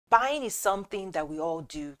Buying is something that we all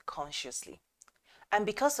do consciously. And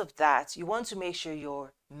because of that, you want to make sure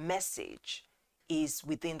your message is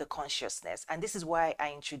within the consciousness. And this is why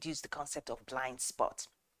I introduced the concept of blind spot.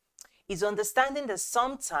 Is understanding that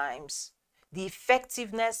sometimes the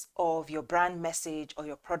effectiveness of your brand message or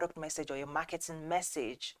your product message or your marketing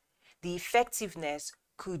message, the effectiveness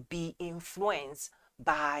could be influenced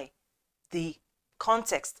by the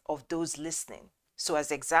context of those listening. So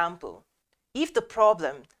as example, if the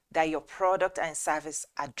problem that your product and service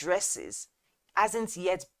addresses hasn't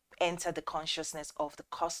yet entered the consciousness of the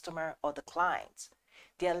customer or the client,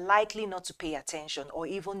 they are likely not to pay attention or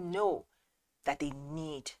even know that they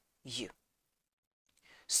need you.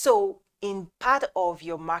 So in part of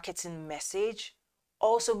your marketing message,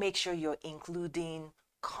 also make sure you're including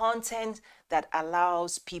content that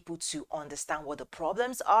allows people to understand what the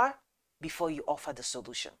problems are before you offer the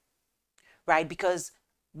solution, right? Because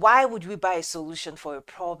why would we buy a solution for a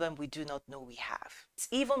problem we do not know we have? It's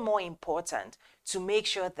even more important to make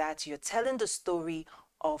sure that you're telling the story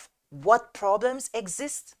of what problems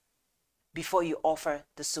exist before you offer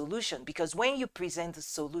the solution. Because when you present the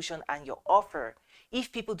solution and your offer,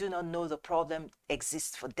 if people do not know the problem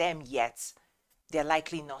exists for them yet, they're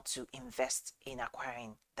likely not to invest in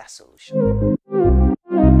acquiring that solution.